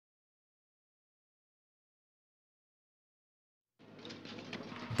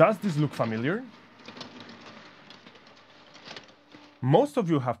Does this look familiar? Most of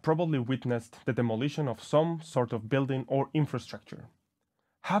you have probably witnessed the demolition of some sort of building or infrastructure.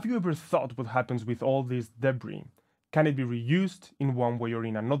 Have you ever thought what happens with all this debris? Can it be reused in one way or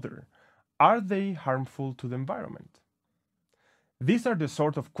in another? Are they harmful to the environment? These are the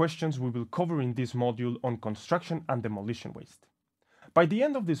sort of questions we will cover in this module on construction and demolition waste. By the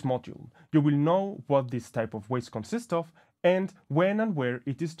end of this module, you will know what this type of waste consists of and when and where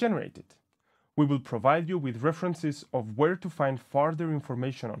it is generated. We will provide you with references of where to find further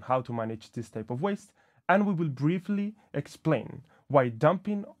information on how to manage this type of waste, and we will briefly explain why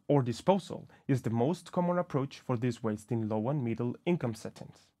dumping or disposal is the most common approach for this waste in low and middle income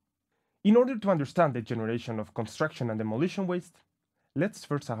settings. In order to understand the generation of construction and demolition waste, let's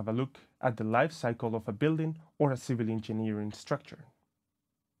first have a look at the life cycle of a building or a civil engineering structure.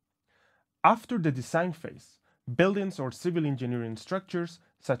 After the design phase, buildings or civil engineering structures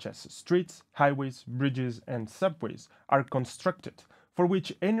such as streets, highways, bridges, and subways are constructed, for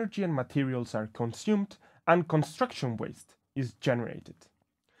which energy and materials are consumed and construction waste is generated.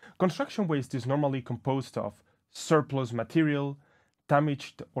 Construction waste is normally composed of surplus material,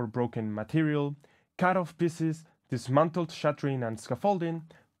 damaged or broken material, cut-off pieces, dismantled shuttering and scaffolding,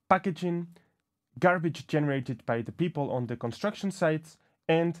 packaging, garbage generated by the people on the construction sites,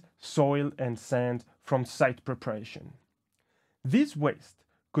 and soil and sand from site preparation. This waste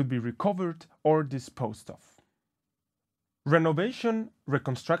could be recovered or disposed of. Renovation,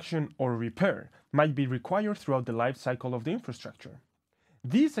 reconstruction, or repair might be required throughout the life cycle of the infrastructure.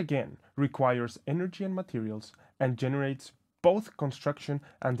 This again requires energy and materials and generates both construction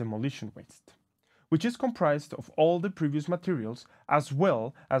and demolition waste, which is comprised of all the previous materials as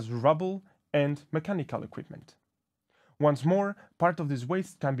well as rubble and mechanical equipment. Once more, part of this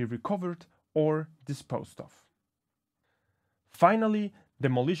waste can be recovered or disposed of. Finally,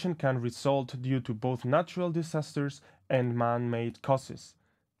 demolition can result due to both natural disasters and man-made causes,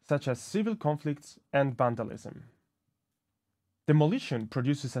 such as civil conflicts and vandalism. Demolition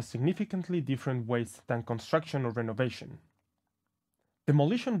produces a significantly different waste than construction or renovation.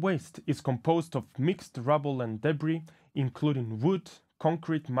 Demolition waste is composed of mixed rubble and debris, including wood,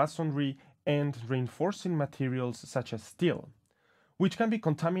 concrete, masonry, and reinforcing materials such as steel, which can be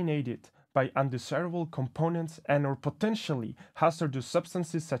contaminated by undesirable components and or potentially hazardous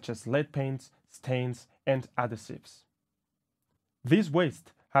substances such as lead paints, stains, and adhesives. This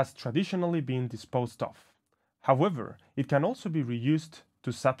waste has traditionally been disposed of. However, it can also be reused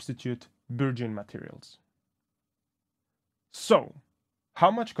to substitute virgin materials. So,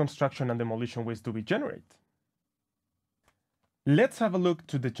 how much construction and demolition waste do we generate? Let's have a look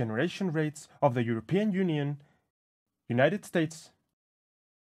to the generation rates of the European Union, United States,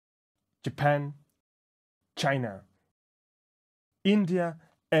 Japan, China, India,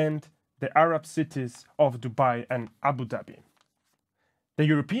 and the Arab cities of Dubai and Abu Dhabi. The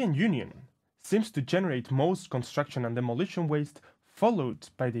European Union seems to generate most construction and demolition waste, followed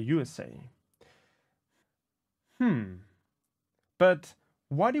by the USA. But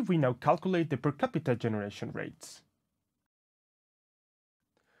what if we now calculate the per capita generation rates?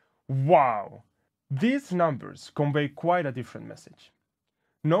 Wow! These numbers convey quite a different message.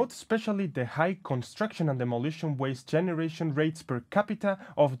 Note especially the high construction and demolition waste generation rates per capita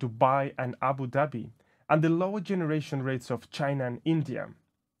of Dubai and Abu Dhabi, and the low generation rates of China and India.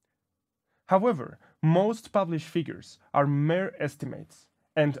 However, most published figures are mere estimates,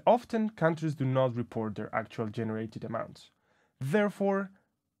 and often countries do not report their actual generated amounts. Therefore,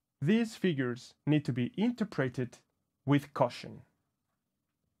 these figures need to be interpreted with caution.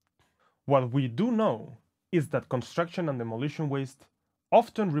 What we do know is that construction and demolition waste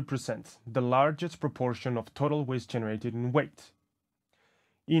often represents the largest proportion of total waste generated in weight.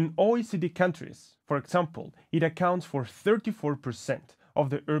 In OECD countries, for example, it accounts for 34% of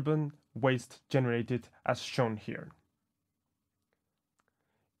the urban waste generated as shown here.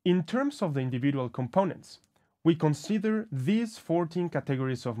 In terms of the individual components, we consider these 14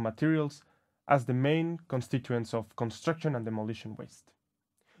 categories of materials as the main constituents of construction and demolition waste.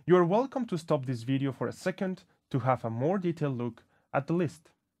 You are welcome to stop this video for a second to have a more detailed look at the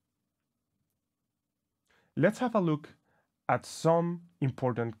list. Let's have a look at some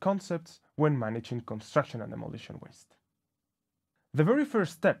important concepts when managing construction and demolition waste. The very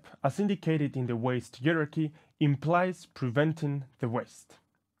first step, as indicated in the waste hierarchy, implies preventing the waste.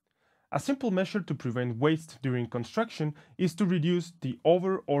 A simple measure to prevent waste during construction is to reduce the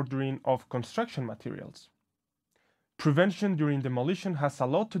over-ordering of construction materials. Prevention during demolition has a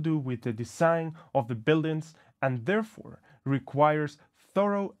lot to do with the design of the buildings and therefore requires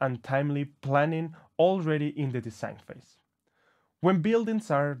thorough and timely planning already in the design phase. When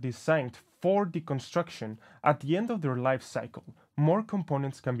buildings are designed for deconstruction at the end of their life cycle, more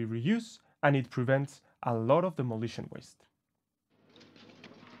components can be reused and it prevents a lot of demolition waste.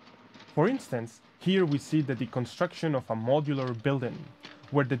 For instance, here we see the deconstruction of a modular building,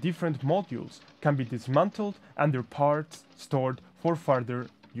 where the different modules can be dismantled and their parts stored for further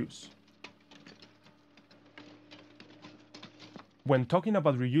use. When talking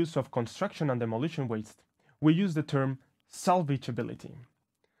about reuse of construction and demolition waste, we use the term salvageability.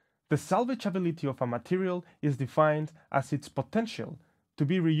 The salvageability of a material is defined as its potential to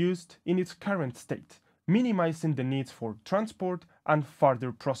be reused in its current state, minimizing the needs for transport and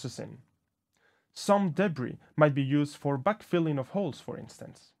further processing. Some debris might be used for backfilling of holes, for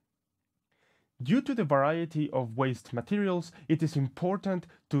instance. Due to the variety of waste materials, it is important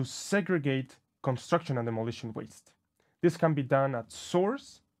to segregate construction and demolition waste. This can be done at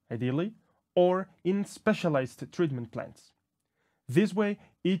source, ideally, or in specialized treatment plants. This way,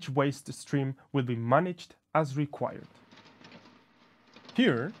 each waste stream will be managed as required.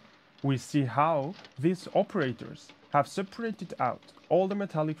 Here, we see how these operators have separated out all the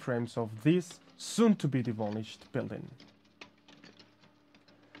metallic frames of this soon-to-be demolished building.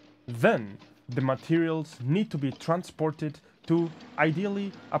 Then, the materials need to be transported to,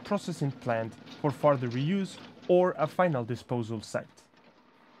 ideally, a processing plant for further reuse or a final disposal site.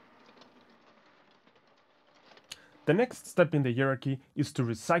 The next step in the hierarchy is to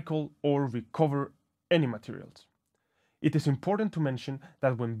recycle or recover any materials. It is important to mention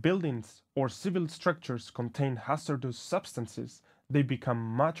that when buildings or civil structures contain hazardous substances, they become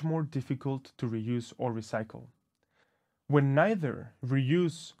much more difficult to reuse or recycle. When neither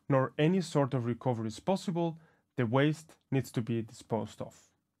reuse nor any sort of recovery is possible, the waste needs to be disposed of.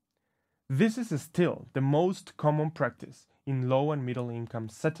 This is still the most common practice in low and middle income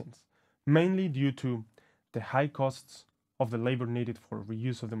settings, mainly due to the high costs of the labor needed for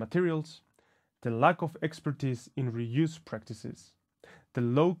reuse of the materials, the lack of expertise in reuse practices, the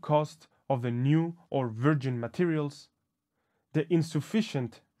low cost of the new or virgin materials, the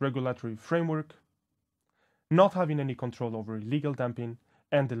insufficient regulatory framework, not having any control over illegal dumping,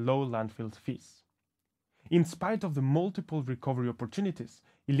 and the low landfill fees. In spite of the multiple recovery opportunities,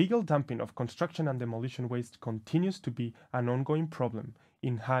 illegal dumping of construction and demolition waste continues to be an ongoing problem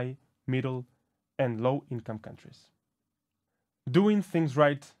in high, middle, and low-income countries. Doing things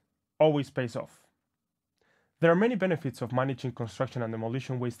right always pays off. There are many benefits of managing construction and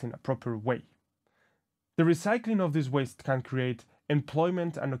demolition waste in a proper way. The recycling of this waste can create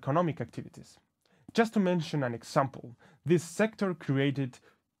employment and economic activities. Just to mention an example, this sector created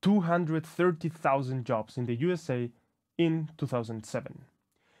 230,000 jobs in the USA in 2007.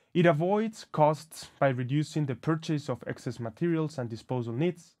 It avoids costs by reducing the purchase of excess materials and disposal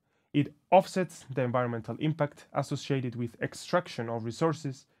needs. It offsets the environmental impact associated with extraction of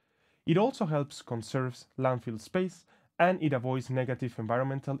resources. It also helps conserve landfill space, and it avoids negative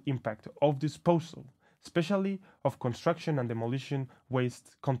environmental impact of disposal, especially of construction and demolition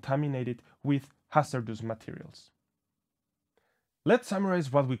waste contaminated with hazardous materials. Let's summarize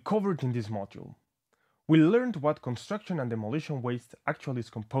what we covered in this module. We learned what construction and demolition waste actually is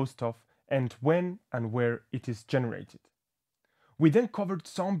composed of and when and where it is generated. We then covered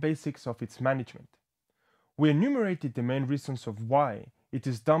some basics of its management. We enumerated the main reasons of why it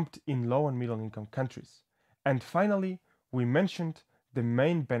is dumped in low and middle income countries. And finally, we mentioned the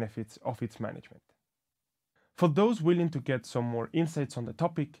main benefits of its management. For those willing to get some more insights on the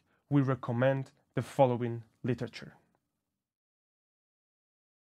topic, we recommend the following literature.